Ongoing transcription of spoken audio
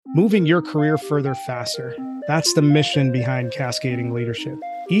moving your career further faster. That's the mission behind Cascading Leadership.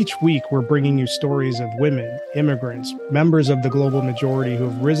 Each week, we're bringing you stories of women, immigrants, members of the global majority who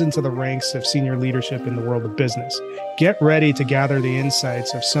have risen to the ranks of senior leadership in the world of business. Get ready to gather the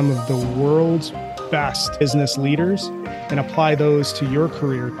insights of some of the world's best business leaders and apply those to your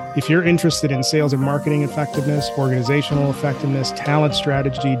career. If you're interested in sales and marketing effectiveness, organizational effectiveness, talent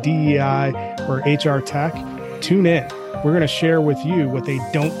strategy, DEI, or HR tech, tune in. We're going to share with you what they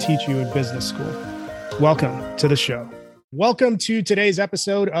don't teach you in business school. Welcome to the show. Welcome to today's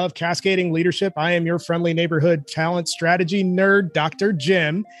episode of Cascading Leadership. I am your friendly neighborhood talent strategy nerd, Dr.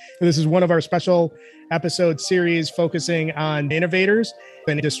 Jim. And this is one of our special episode series focusing on innovators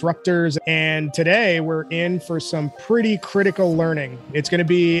and disruptors. And today we're in for some pretty critical learning. It's going to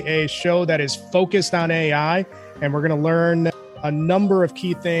be a show that is focused on AI, and we're going to learn a number of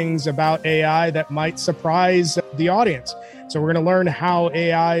key things about AI that might surprise the audience. So we're going to learn how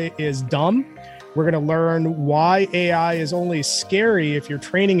AI is dumb. We're going to learn why AI is only scary if you're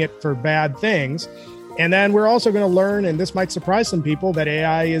training it for bad things. And then we're also going to learn, and this might surprise some people, that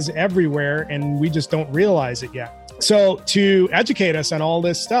AI is everywhere and we just don't realize it yet. So to educate us on all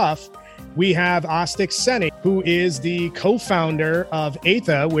this stuff, we have Aastik Saini, who is the co-founder of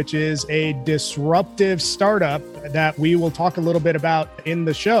Etha, which is a disruptive startup that we will talk a little bit about in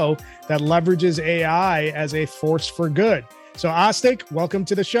the show that leverages AI as a force for good. So Aastik, welcome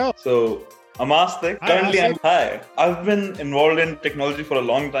to the show. So I'm Aastik. Hi. I've been involved in technology for a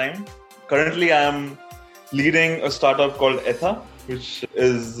long time. Currently, I'm leading a startup called Etha, which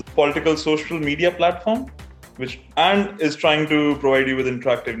is a political social media platform, and is trying to provide you with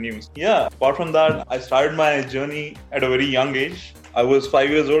interactive news. Yeah, apart from that, I started my journey at a very young age. I was 5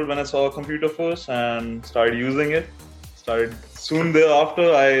 years old when I saw a computer first and started using it. Soon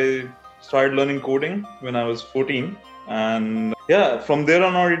thereafter, I started learning coding when I was 14. And yeah, from there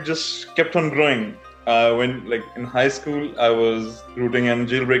on out, it just kept on growing. When in high school, I was rooting and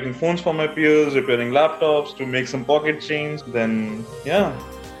jailbreaking phones for my peers, repairing laptops to make some pocket change. Then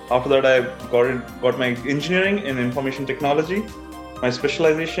after that, I got my engineering in information technology. My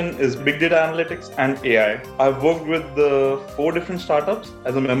specialization is big data analytics and AI. I've worked with the 4 different startups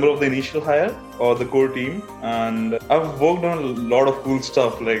as a member of the initial hire or the core team. And I've worked on a lot of cool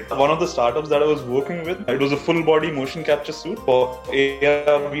stuff. Like one of the startups that I was working with, it was a full body motion capture suit for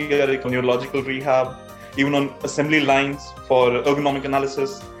AR, VR, like neurological rehab, even on assembly lines for ergonomic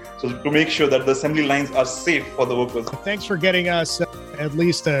analysis. So to make sure that the assembly lines are safe for the workers. Thanks for getting us at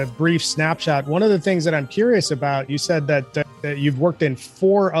least a brief snapshot. One of the things that I'm curious about, you said that you've worked in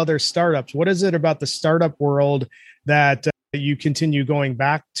 4 other startups. What is it about the startup world that you continue going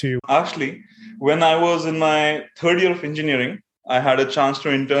back to? Actually, when I was in my 3rd year of engineering, I had a chance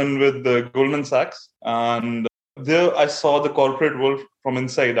to intern with the Goldman Sachs. And there I saw the corporate world from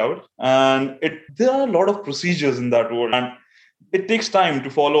inside out. And there are a lot of procedures in that world. And it takes time to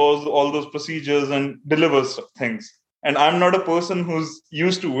follow all those procedures and deliver things. And I'm not a person who's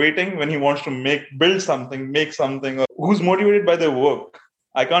used to waiting when he wants to build something, make something, or who's motivated by their work.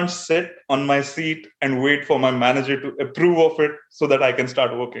 I can't sit on my seat and wait for my manager to approve of it so that I can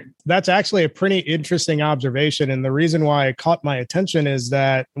start working. That's actually a pretty interesting observation. And the reason why it caught my attention is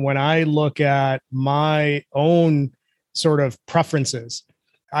that when I look at my own sort of preferences,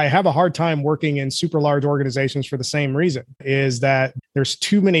 I have a hard time working in super large organizations for the same reason, is that there's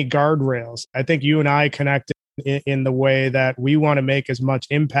too many guardrails. I think you and I connect in the way that we want to make as much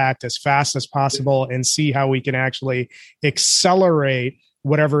impact as fast as possible and see how we can actually accelerate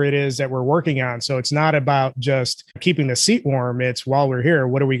whatever it is that we're working on. So it's not about just keeping the seat warm. It's while we're here,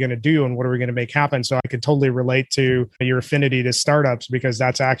 what are we going to do and what are we going to make happen? So I could totally relate to your affinity to startups because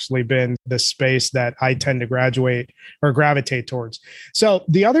that's actually been the space that I tend to gravitate towards. So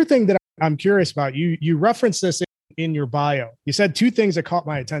the other thing that I'm curious about, you referenced this in your bio. You said 2 things that caught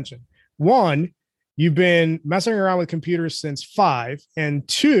my attention. 1, you've been messing around with computers since 5, and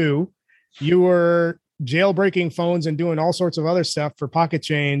 2, you were jailbreaking phones and doing all sorts of other stuff for pocket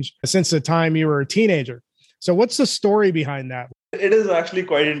change since the time you were a teenager. So what's the story behind that? It is actually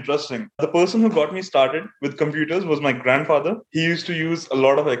quite interesting. The person who got me started with computers was my grandfather. He used to use a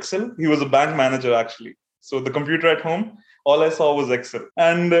lot of Excel. He was a bank manager, actually. So the computer at home, all I saw was Excel.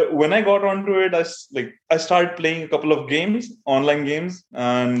 And when I got onto it, I started playing a couple of games, online games,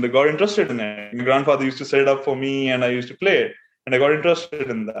 and got interested in it. My grandfather used to set it up for me and I used to play it. And I got interested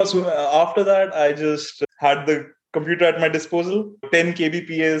in that. So after that, I just had the computer at my disposal, 10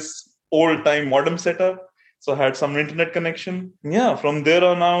 kbps old-time modem setup. So I had some internet connection. Yeah, from there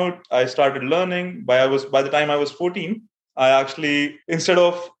on out, I started learning. By the time I was 14, I actually, instead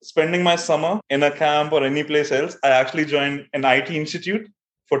of spending my summer in a camp or any place else, I actually joined an IT institute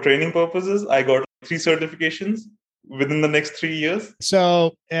for training purposes. I got 3 certifications within the next 3 years.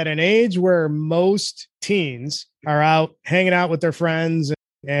 So at an age where most teens are out hanging out with their friends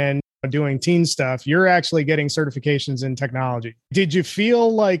and doing teen stuff, you're actually getting certifications in technology. Did you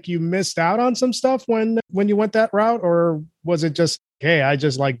feel like you missed out on some stuff when you went that route, or was it just, hey, I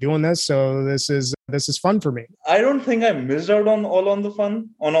just like doing this, so this is fun for me? I don't think I missed out on all the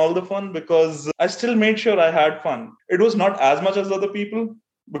fun, because I still made sure I had fun. It was not as much as other people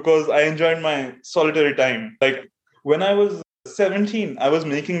because I enjoyed my solitary time. Like when I was 17, I was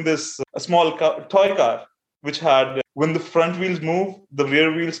making this a small toy car, which had, when the front wheels move, the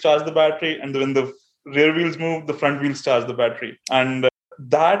rear wheels charge the battery, and when the rear wheels move, the front wheels charge the battery. And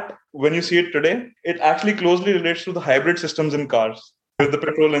that, when you see it today, it actually closely relates to the hybrid systems in cars, where the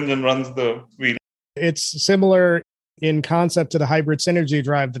petrol engine runs the wheel. It's similar in concept to the hybrid synergy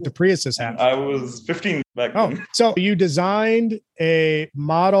drive that the Priuses have. I was 15 back then. So you designed a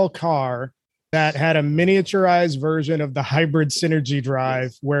model car that had a miniaturized version of the hybrid synergy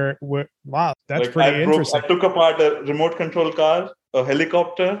drive. Yes. Wow, that's like pretty interesting. I took apart a remote control car, a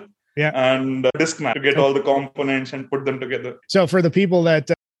helicopter, and a disc man to get all the components and put them together. So for the people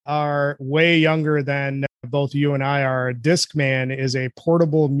that are way younger than both you and I are, a Discman is a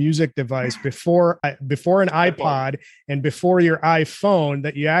portable music device before an iPod and before your iPhone,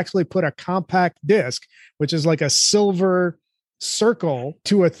 that you actually put a compact disc, which is like a silver circle,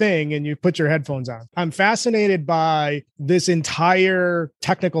 to a thing, and you put your headphones on. I'm fascinated by this entire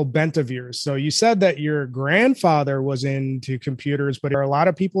technical bent of yours. So you said that your grandfather was into computers, but are a lot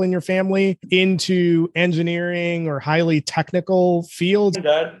of people in your family into engineering or highly technical fields?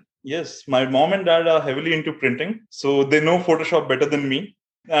 Yes, my mom and dad are heavily into printing, so they know Photoshop better than me,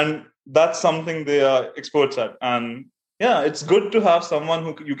 and that's something they are experts at. And yeah, it's good to have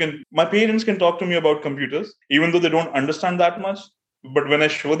someone my parents can talk to me about computers, even though they don't understand that much. But when I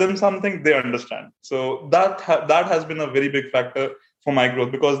show them something, they understand. So that has been a very big factor for my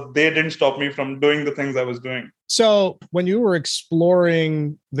growth, because they didn't stop me from doing the things I was doing. So when you were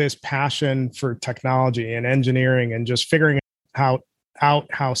exploring this passion for technology and engineering and just figuring out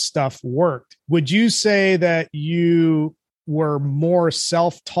how stuff worked, would you say that you were more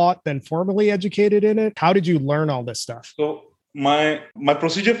self-taught than formally educated in it? How did you learn all this stuff? So my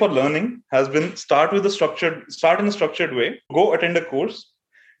procedure for learning has been start in a structured way, go attend a course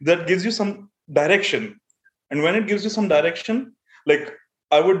that gives you some direction. And when it gives you some direction, like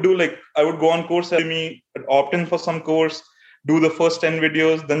I would go on course, opt in for some course, do the first 10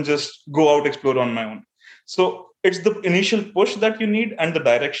 videos, then just go out, explore on my own. So it's the initial push that you need and the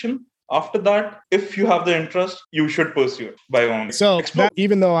direction. After that, if you have the interest, you should pursue it by all means. So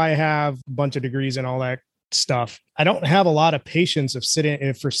even though I have a bunch of degrees and all that stuff, I don't have a lot of patience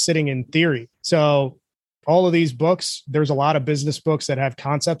for sitting in theory. So all of these books, there's a lot of business books that have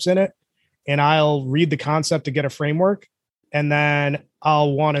concepts in it, and I'll read the concept to get a framework, and then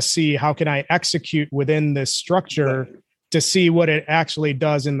I'll want to see how can I execute within this structure to see what it actually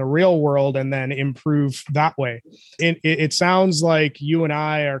does in the real world and then improve that way. It sounds like you and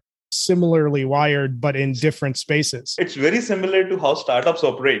I are similarly wired, but in different spaces. It's very similar to how startups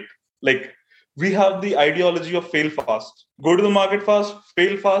operate. Like we have the ideology of fail fast, go to the market fast,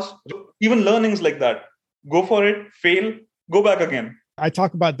 fail fast. Even learnings like that, go for it, fail, go back again. I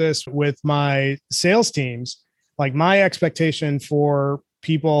talk about this with my sales teams. Like my expectation for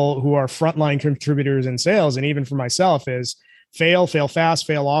people who are frontline contributors in sales, and even for myself, is fail fast,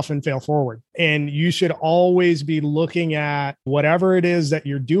 fail often, fail forward. And you should always be looking at whatever it is that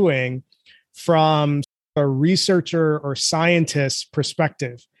you're doing from a researcher or scientist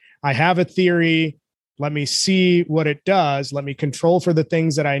perspective. I have a theory. Let me see what it does. Let me control for the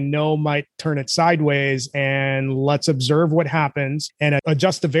things that I know might turn it sideways, and let's observe what happens and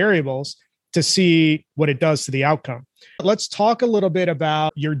adjust the variables to see what it does to the outcome. Let's talk a little bit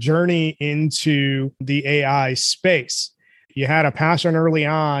about your journey into the AI space. You had a passion early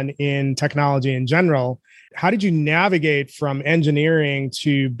on in technology in general. How did you navigate from engineering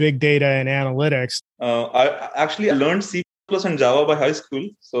to big data and analytics? I learned C++ and Java by high school.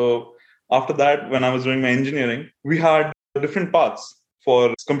 So after that, when I was doing my engineering, we had different paths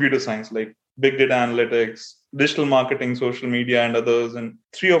for computer science, like big data analytics, digital marketing, social media, and others, and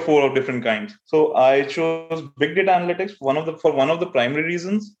 3 or 4 of different kinds. So I chose big data analytics for one of the primary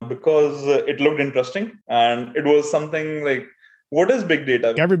reasons, because it looked interesting, and it was something like, what is big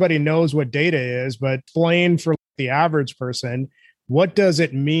data? Everybody knows what data is, but explain for the average person, what does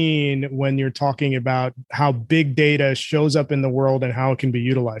it mean when you're talking about how big data shows up in the world and how it can be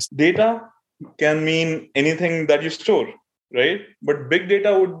utilized? Data can mean anything that you store, right? But big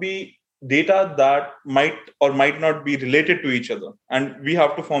data would be data that might or might not be related to each other. And we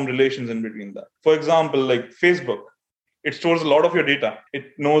have to form relations in between that. For example, like Facebook, it stores a lot of your data.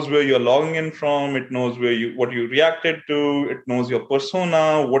 It knows where you're logging in from. It knows what you reacted to. It knows your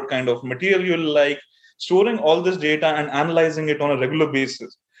persona, what kind of material you like. Storing all this data and analyzing it on a regular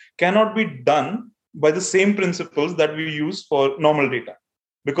basis cannot be done by the same principles that we use for normal data.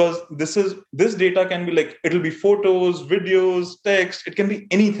 Because this data can be like, it'll be photos, videos, text, it can be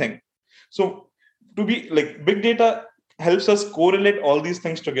anything. So to be like, big data helps us correlate all these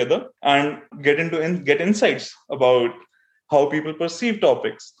things together and get insights about how people perceive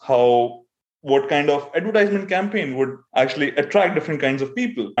topics, what kind of advertisement campaign would actually attract different kinds of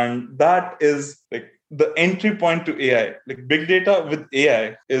people. And that is like the entry point to AI. Like big data with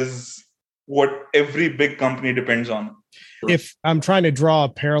AI is what every big company depends on. If I'm trying to draw a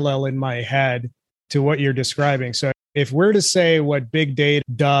parallel in my head to what you're describing, so if we're to say what big data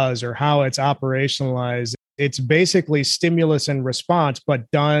does or how it's operationalized, it's basically stimulus and response, but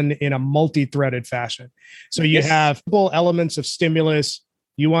done in a multi-threaded fashion. So you have multiple elements of stimulus.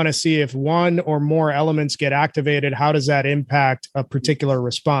 You want to see if one or more elements get activated. How does that impact a particular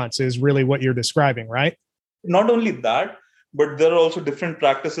response is really what you're describing, right? Not only that, but there are also different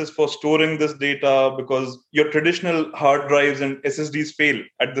practices for storing this data, because your traditional hard drives and SSDs fail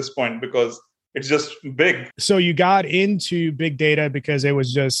at this point because it's just big. So you got into big data because it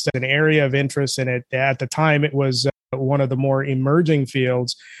was just an area of interest in it. At the time, it was one of the more emerging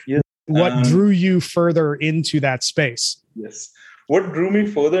fields. Yes. What drew you further into that space? Yes. What drew me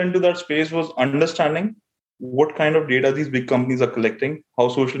further into that space was understanding what kind of data these big companies are collecting, how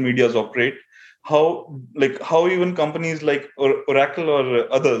social medias operate, how even companies like Oracle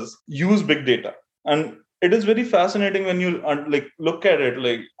or others use big data. And it is very fascinating when you look at it,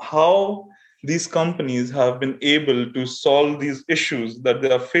 like how these companies have been able to solve these issues that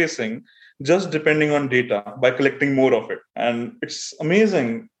they are facing just depending on data by collecting more of it. And it's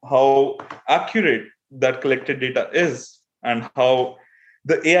amazing how accurate that collected data is and how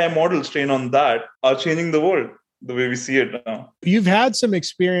the AI models trained on that are changing the world the way we see it now. You've had some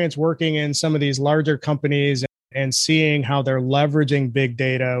experience working in some of these larger companies and seeing how they're leveraging big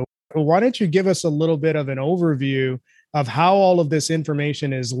data. Why don't you give us a little bit of an overview of how all of this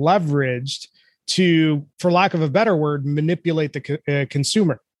information is leveraged to, for lack of a better word, manipulate the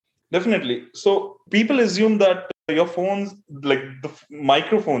consumer? Definitely. So people assume that your phones, like the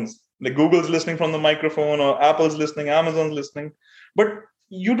microphones, like Google's listening from the microphone or Apple's listening, Amazon's listening. But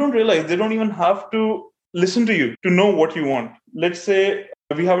you don't realize they don't even have to listen to you to know what you want. Let's say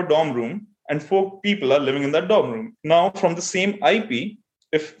we have a dorm room and 4 people are living in that dorm room. Now, from the same IP,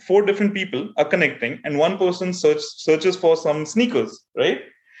 if 4 different people are connecting and one person searches for some sneakers, right?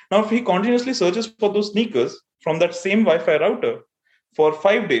 Now, if he continuously searches for those sneakers from that same Wi-Fi router for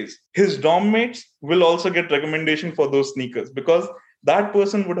 5 days, his dorm mates will also get recommendation for those sneakers because that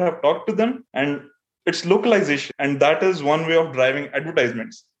person would have talked to them, and it's localization. And that is one way of driving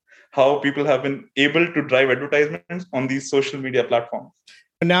advertisements, how people have been able to drive advertisements on these social media platforms.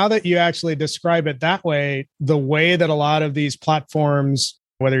 Now that you actually describe it that way, the way that a lot of these platforms,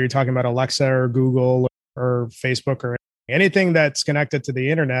 whether you're talking about Alexa or Google or Facebook or anything that's connected to the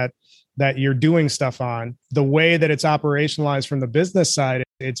internet that you're doing stuff on, the way that it's operationalized from the business side,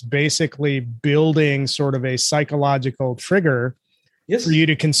 it's basically building sort of a psychological trigger for you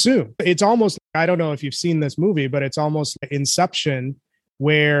to consume. It's almost, I don't know if you've seen this movie, but it's almost like Inception,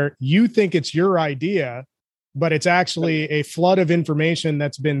 where you think it's your idea, but it's actually a flood of information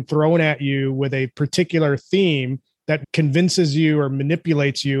that's been thrown at you with a particular theme that convinces you or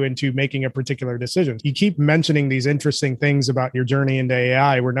manipulates you into making a particular decision. You keep mentioning these interesting things about your journey into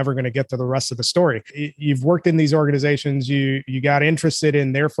AI. We're never going to get to the rest of the story. You've worked in these organizations. You got interested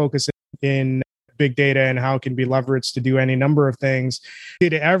in their focus in big data and how it can be leveraged to do any number of things.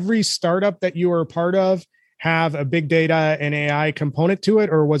 Did every startup that you were a part of have a big data and AI component to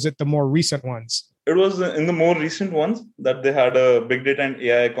it, or was it the more recent ones? It was in the more recent ones that they had a big data and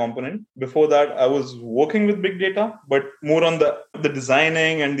AI component. Before that, I was working with big data, but more on the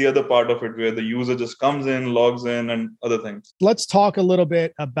designing and the other part of it where the user just comes in, logs in, and other things. Let's talk a little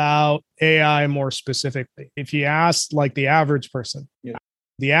bit about AI more specifically. If you ask like the average person,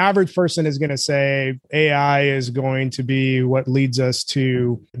 the average person is going to say AI is going to be what leads us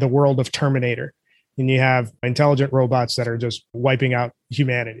to the world of Terminator. And you have intelligent robots that are just wiping out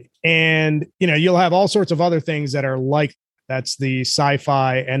humanity. And, you'll have all sorts of other things that are like, that's the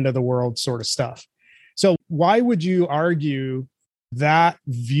sci-fi end of the world sort of stuff. So why would you argue that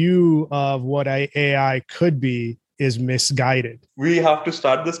view of what AI could be is misguided? We have to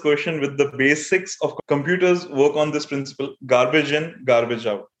start this question with the basics of computers work on this principle: garbage in, garbage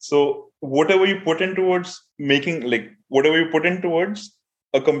out. So whatever you put in towards whatever you put in towards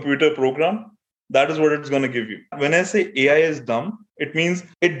a computer program, that is what it's going to give you. When I say AI is dumb, it means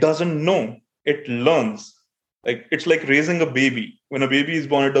it doesn't know. It learns. Like, it's like raising a baby. When a baby is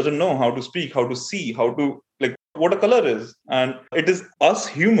born, it doesn't know how to speak, how to see, how to, like, what a color is. And it is us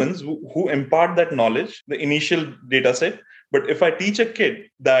humans who impart that knowledge, the initial data set. But if I teach a kid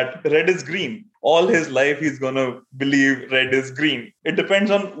that red is green, all his life he's going to believe red is green. It depends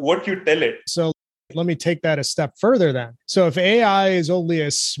on what you tell it. So let me take that a step further then. So if AI is only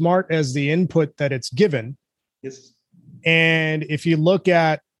as smart as the input that it's given, yes, and if you look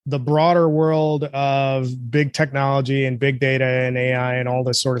at the broader world of big technology and big data and AI and all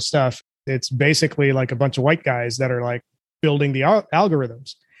this sort of stuff, it's basically like a bunch of white guys that are like building the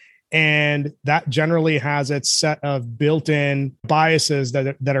algorithms. And that generally has its set of built-in biases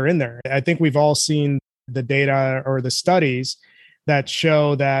that are in there. I think we've all seen the data or the studies that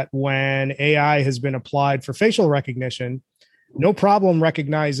show that when AI has been applied for facial recognition, no problem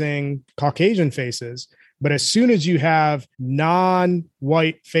recognizing Caucasian faces. But as soon as you have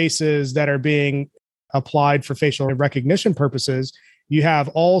non-white faces that are being applied for facial recognition purposes, you have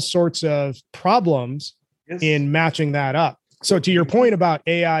all sorts of problems in matching that up. So to your point about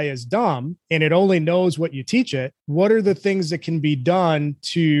AI is dumb and it only knows what you teach it, what are the things that can be done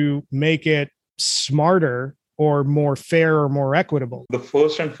to make it smarter or more fair or more equitable? The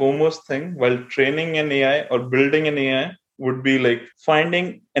first and foremost thing while training an AI or building an AI would be like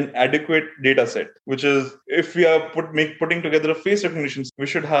finding an adequate data set, which is, if we are putting together a face recognition, we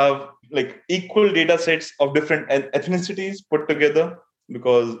should have like equal data sets of different ethnicities put together,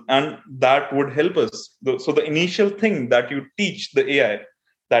 and that would help us. So the initial thing that you teach the AI,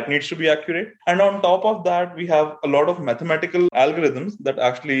 that needs to be accurate. And on top of that, we have a lot of mathematical algorithms that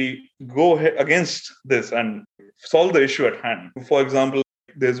actually go against this and solve the issue at hand. For example,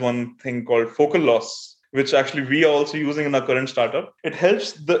 there's one thing called focal loss, which actually we are also using in our current startup. It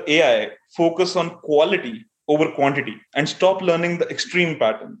helps the AI focus on quality over quantity and stop learning the extreme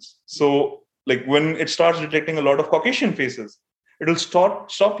patterns. So like when it starts detecting a lot of Caucasian faces, it will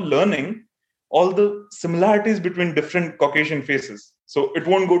stop learning all the similarities between different Caucasian faces. So it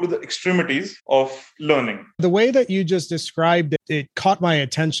won't go to the extremities of learning. The way that you just described it, it caught my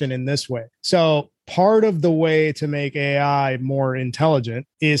attention in this way. So part of the way to make AI more intelligent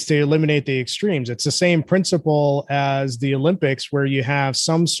is to eliminate the extremes. It's the same principle as the Olympics, where you have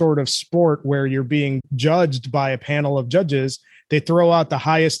some sort of sport where you're being judged by a panel of judges. They throw out the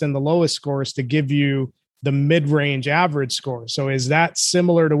highest and the lowest scores to give you the mid-range average score. So is that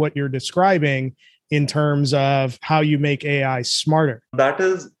similar to what you're describing in terms of how you make AI smarter? That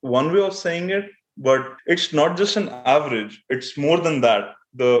is one way of saying it, but it's not just an average. It's more than that.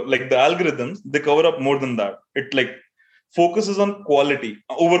 The algorithms, they cover up more than that. It like focuses on quality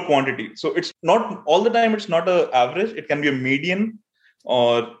over quantity. So it's not all the time, it's not an average. It can be a median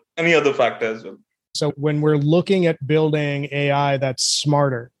or any other factor as well. So when we're looking at building AI that's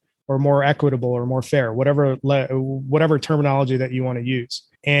smarter or more equitable or more fair, whatever terminology that you want to use,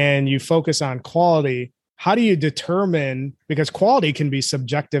 and you focus on quality, how do you determine, because quality can be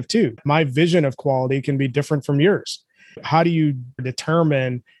subjective too. My vision of quality can be different from yours. How do you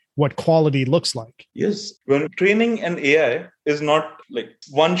determine what quality looks like? Yes, when training an AI is not like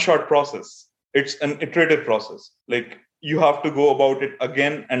one shot process, it's an iterative process. Like you have to go about it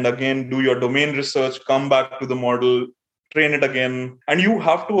again and again, do your domain research, come back to the model, train it again. And you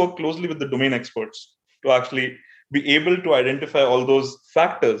have to work closely with the domain experts to actually be able to identify all those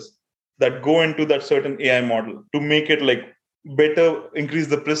factors that go into that certain AI model to make it like better, increase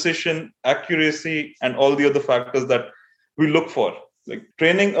the precision, accuracy, and all the other factors that we look for. Like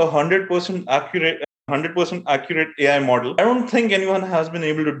training a 100% accurate AI model, I don't think anyone has been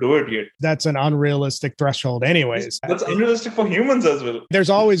able to do it yet. That's an unrealistic threshold anyways. That's unrealistic for humans as well. There's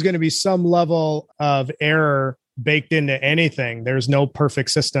always going to be some level of error baked into anything. There's no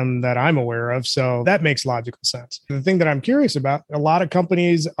perfect system that I'm aware of. So that makes logical sense. The thing that I'm curious about, a lot of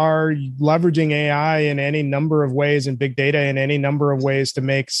companies are leveraging AI in any number of ways and big data in any number of ways to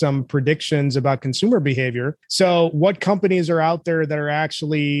make some predictions about consumer behavior. So what companies are out there that are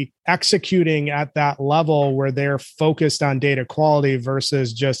actually executing at that level where they're focused on data quality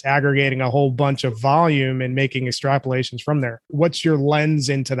versus just aggregating a whole bunch of volume and making extrapolations from there? What's your lens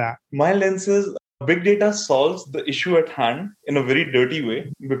into that? My lens is big data solves the issue at hand in a very dirty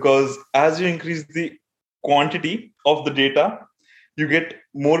way, because as you increase the quantity of the data, you get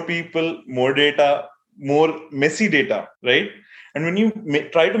more people, more data, more messy data, right? And when you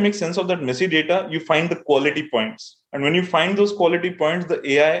try to make sense of that messy data, you find the quality points. And when you find those quality points, the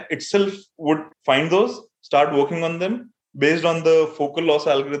AI itself would find those, start working on them, based on the focal loss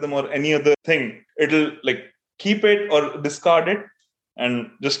algorithm or any other thing, it'll like keep it or discard it and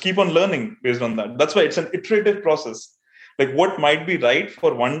just keep on learning based on that. That's why it's an iterative process. Like what might be right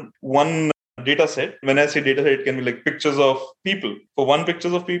for one data set. When I say data set, it can be like pictures of people. For one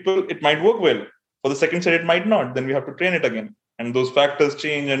pictures of people, it might work well. For the second set, it might not. Then we have to train it again. And those factors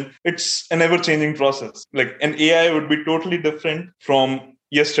change, and it's an ever-changing process. Like an AI would be totally different from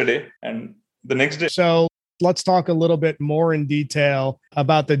yesterday and the next day. So let's talk a little bit more in detail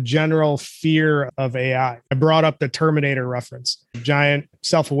about the general fear of AI. I brought up the Terminator reference, giant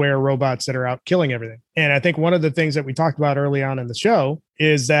self-aware robots that are out killing everything. And I think one of the things that we talked about early on in the show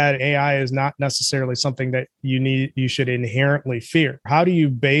is that AI is not necessarily something that you should inherently fear. How do you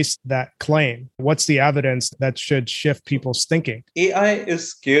base that claim? What's the evidence that should shift people's thinking? AI is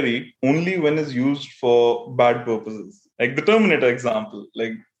scary only when it's used for bad purposes. Like the Terminator example,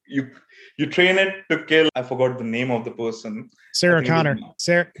 like you train it to kill, I forgot the name of the person. Sarah Connor.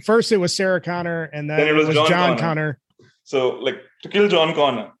 First it was Sarah Connor, and then it was John Connor. So like to kill John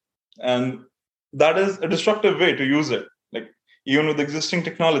Connor. And that is a destructive way to use it. Like even with existing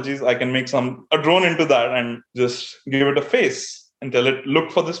technologies, I can make a drone into that and just give it a face and tell it,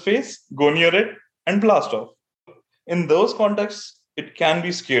 look for this face, go near it and blast off. In those contexts, it can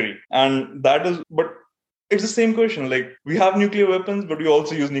be scary. And but it's the same question. Like we have nuclear weapons, but we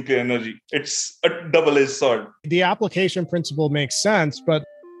also use nuclear energy. It's a double-edged sword. The application principle makes sense, but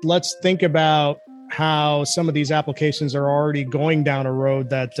let's think about how some of these applications are already going down a road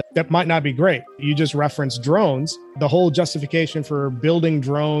that might not be great. You just referenced drones. The whole justification for building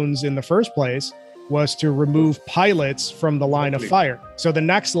drones in the first place was to remove pilots from the line of fire. So the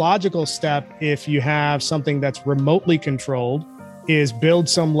next logical step, if you have something that's remotely controlled, is build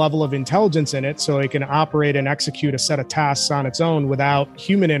some level of intelligence in it so it can operate and execute a set of tasks on its own without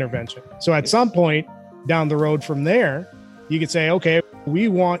human intervention. So at some point down the road from there, you could say, okay, we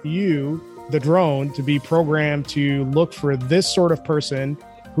want you, the drone, to be programmed to look for this sort of person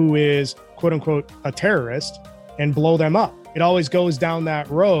who is, quote unquote, a terrorist and blow them up. It always goes down that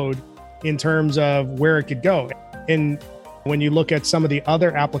road in terms of where it could go. And when you look at some of the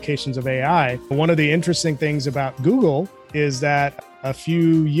other applications of AI, one of the interesting things about Google is that a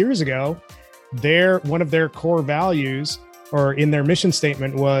few years ago, one of their core values or in their mission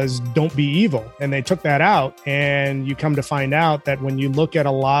statement was don't be evil. And they took that out. And you come to find out that when you look at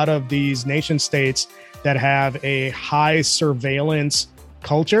a lot of these nation states that have a high surveillance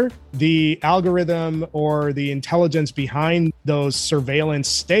culture, the algorithm or the intelligence behind those surveillance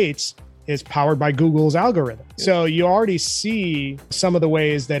states is powered by Google's algorithm. So you already see some of the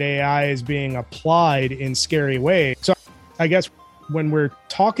ways that AI is being applied in scary ways. So I guess when we're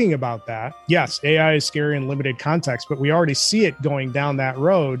talking about that, yes, AI is scary in limited context, but we already see it going down that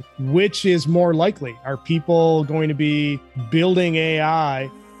road. Which is more likely? Are people going to be building AI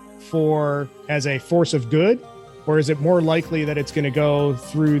as a force of good? Or is it more likely that it's going to go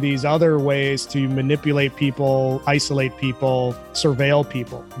through these other ways to manipulate people, isolate people, surveil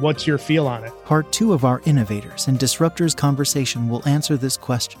people? What's your feel on it? Part 2 of our Innovators and Disruptors conversation will answer this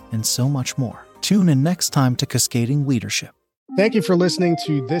question and so much more. Tune in next time to Cascading Leadership. Thank you for listening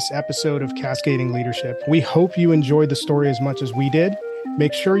to this episode of Cascading Leadership. We hope you enjoyed the story as much as we did.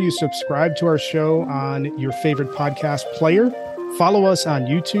 Make sure you subscribe to our show on your favorite podcast player. Follow us on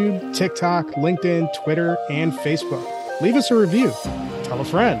YouTube, TikTok, LinkedIn, Twitter, and Facebook. Leave us a review. Tell a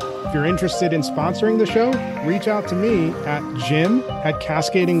friend. If you're interested in sponsoring the show, reach out to me at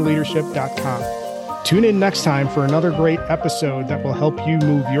jim@cascadingleadership.com. Tune in next time for another great episode that will help you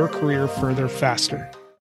move your career further faster.